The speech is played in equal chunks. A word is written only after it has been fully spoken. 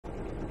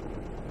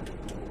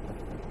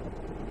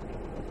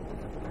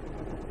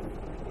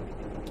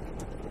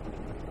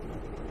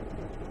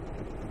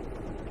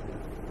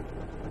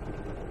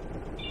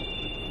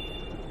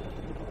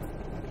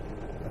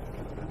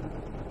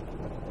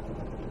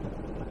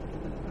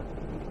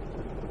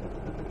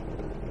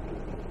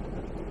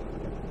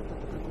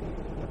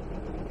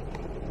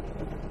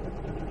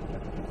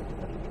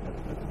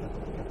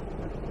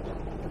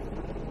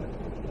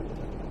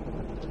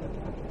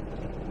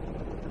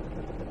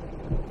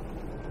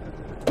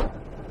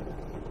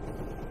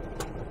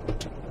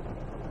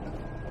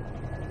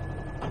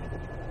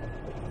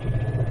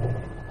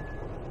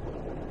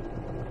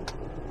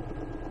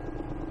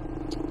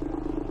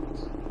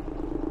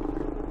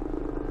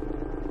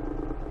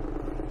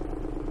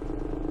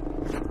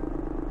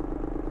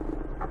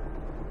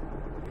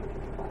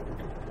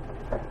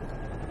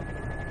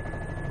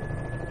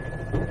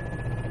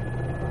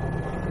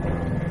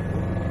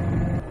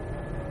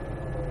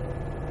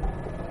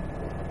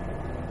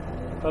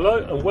Hello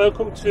and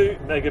welcome to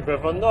Mega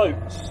Breadvan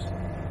Notes.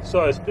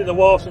 So it's been a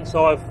while since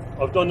I've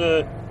done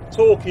a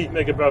talkie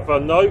Mega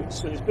Breadvan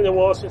Notes, and it's been a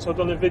while since I've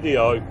done a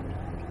video.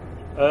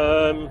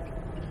 The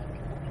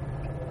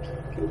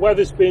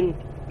weather's been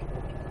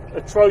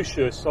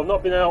atrocious. I've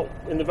not been out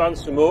in the van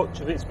so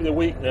much. I think it's been a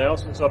week now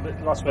since I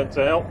last went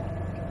out,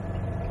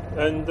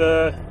 and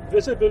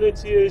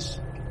visibility is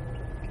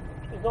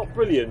not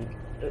brilliant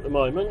at the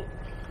moment.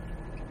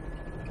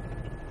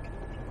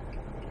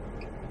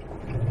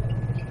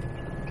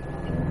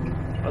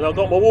 And I've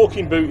got my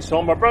walking boots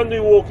on, my brand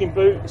new walking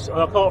boots, and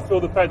I can't feel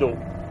the pedal.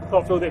 I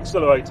can't feel the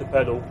accelerator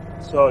pedal.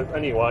 So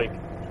anyway,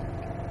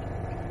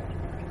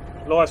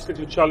 life's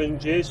little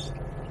challenges.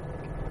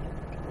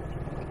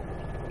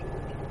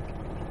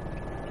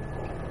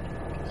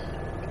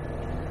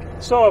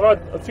 So I've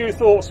had a few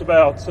thoughts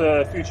about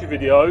future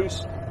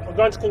videos. I'm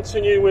going to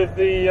continue with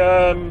the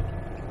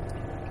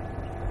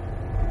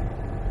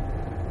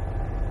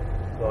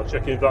well,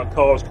 checking if that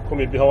car's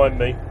coming behind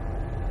me.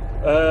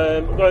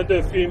 I'm going to do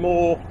a few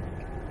more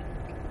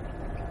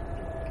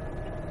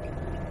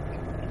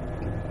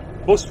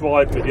bus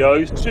ride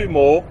videos, two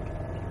more.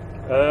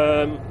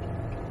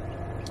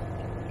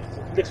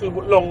 It's a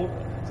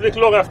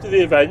little long after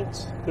the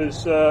event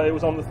because it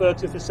was on the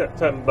 30th of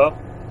September,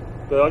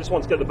 but I just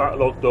want to get the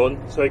backlog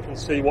done so you can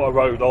see what I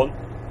rode on.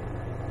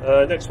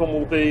 Next one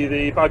will be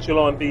the Badger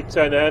Line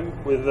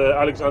B10M with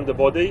Alexander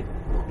body,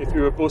 if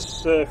you're a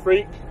bus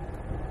freak.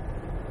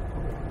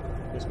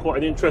 It's quite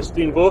an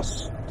interesting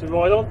bus to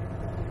ride on.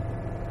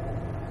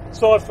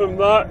 Aside from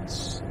that,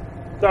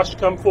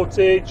 dashcam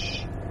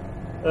footage.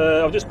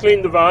 I've just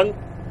cleaned the van,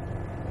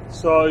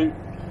 so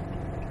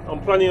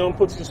I'm planning on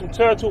putting some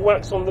turtle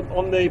wax on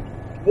the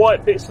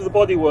white bits of the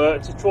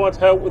bodywork to try to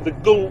help with the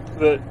gunk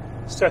that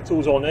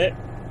settles on it.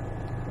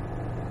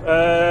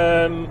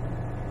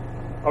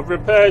 I've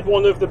repaired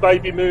one of the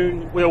Baby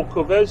Moon wheel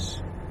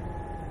covers,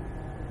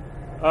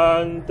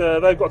 and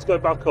they've got to go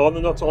back on.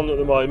 They're not on at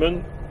the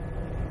moment.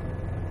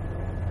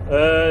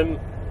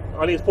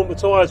 I need to pump the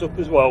tyres up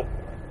as well.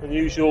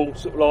 Unusual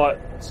sort of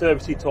like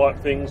servicey type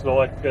things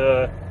like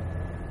all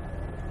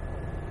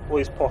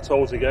these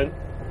potholes again,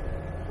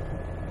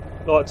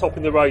 like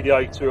topping the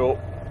radiator up.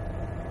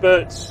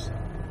 But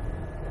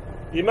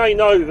you may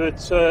know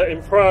that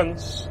in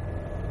France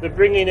they're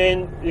bringing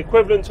in the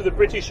equivalent to the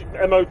British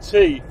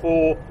MOT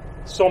for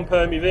some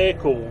permis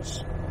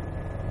vehicles.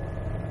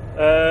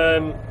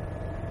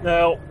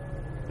 Now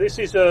this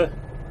is a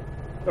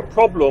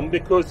problem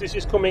because this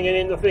is coming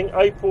in I think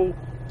April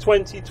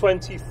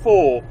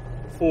 2024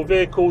 for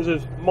vehicles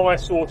of my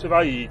sort of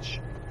age,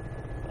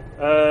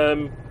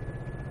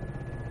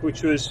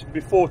 which was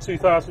before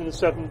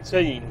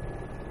 2017.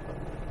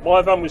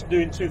 My van was due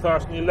in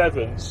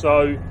 2011,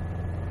 so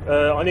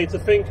I need to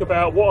think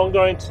about what I'm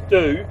going to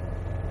do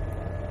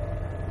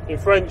in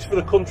French for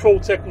the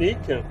Contrôle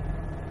Technique,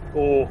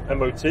 or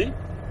MOT, and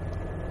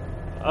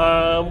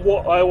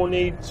what I will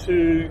need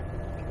to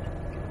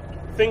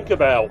think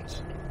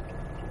about,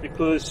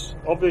 because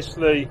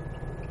obviously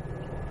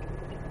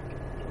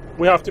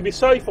we have to be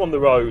safe on the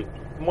road.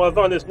 My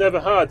van has never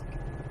had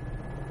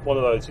one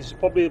of those. This is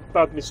probably a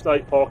bad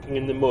mistake parking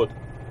in the mud.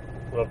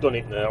 Well, I've done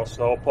it now,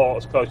 so I'll park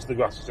as close to the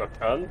grass as I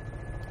can.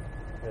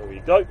 There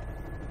we go.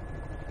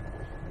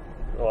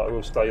 Alright,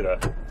 we'll stay there.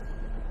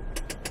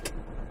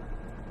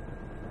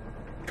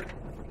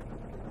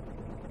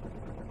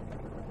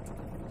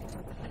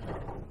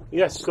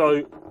 Yes,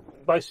 so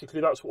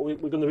basically that's what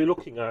we're going to be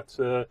looking at,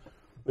 the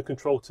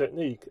Contrôle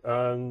Technique,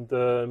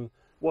 and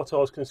what I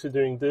was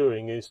considering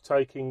doing is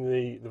taking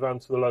the van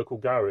to the local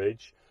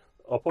garage.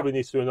 I'll probably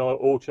need to do an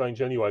oil change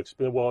anyway, because it's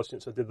been a while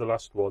since I did the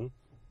last one,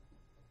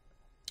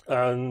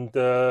 and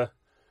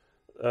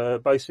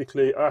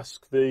basically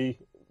ask the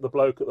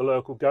bloke at the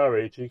local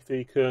garage if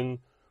he can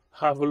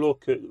have a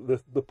look at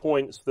the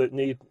points that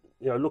need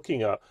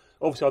looking at.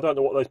 Obviously I don't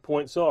know what those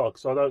points are,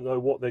 because I don't know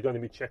what they're going to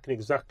be checking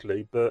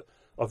exactly, but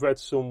I've read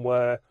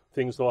somewhere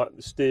things like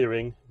the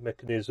steering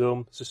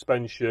mechanism,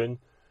 suspension,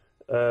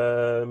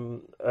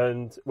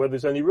 and whether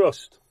there's any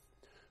rust.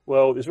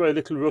 Well, there's very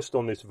little rust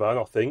on this van,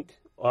 I think.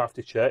 I have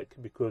to check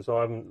because I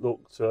haven't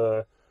looked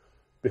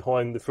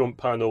behind the front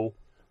panel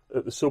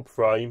at the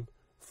subframe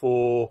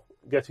for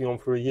getting on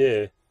for a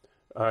year,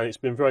 and it's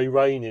been very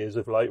rainy as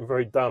of late and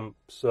very damp,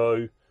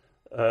 so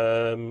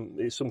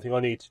it's something I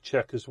need to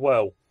check as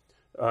well.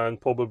 And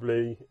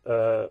probably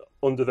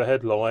under the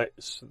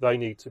headlights they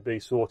need to be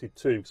sorted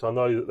too, because I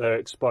know that they're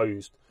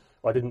exposed.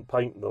 I didn't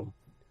paint them,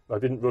 I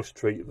didn't rust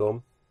treat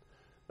them,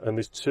 and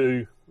there's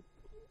two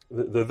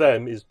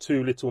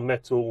little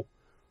metal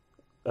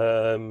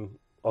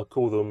I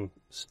call them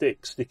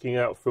sticks sticking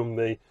out from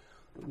they're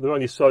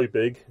only so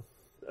big,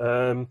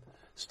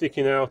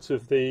 sticking out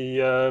of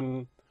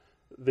the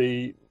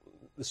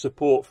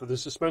support for the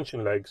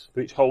suspension legs,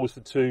 which holds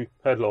the two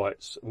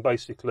headlights, and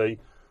basically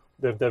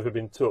they've never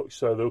been touched,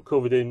 so they're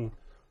covered in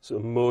sort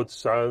of mud,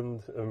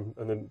 sand,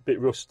 and a bit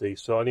rusty,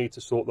 so I need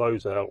to sort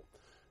those out.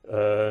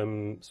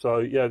 So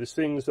yeah, there's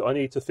things that I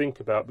need to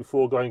think about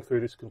before going through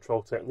this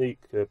Contrôle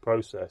Technique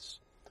process.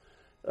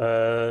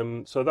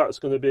 So that's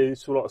going to be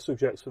a lot of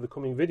subjects for the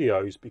coming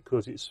videos,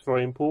 because it's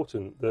very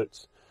important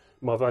that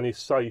my van is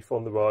safe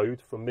on the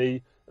road for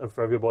me and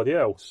for everybody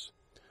else.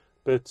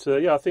 But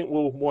yeah, I think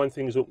we'll wind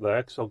things up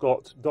there, because I've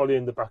got Dolly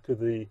in the back of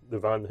the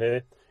van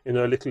here in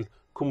her little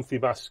comfy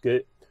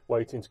basket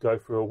waiting to go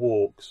for a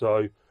walk,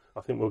 so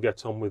I think we'll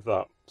get on with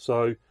that.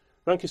 So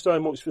thank you so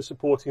much for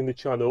supporting the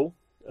channel,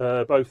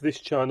 both this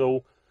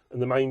channel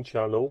and the main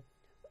channel,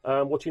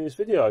 and watching this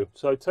video.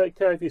 So take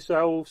care of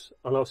yourselves,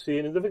 and I'll see you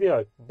in the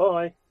video.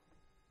 Bye.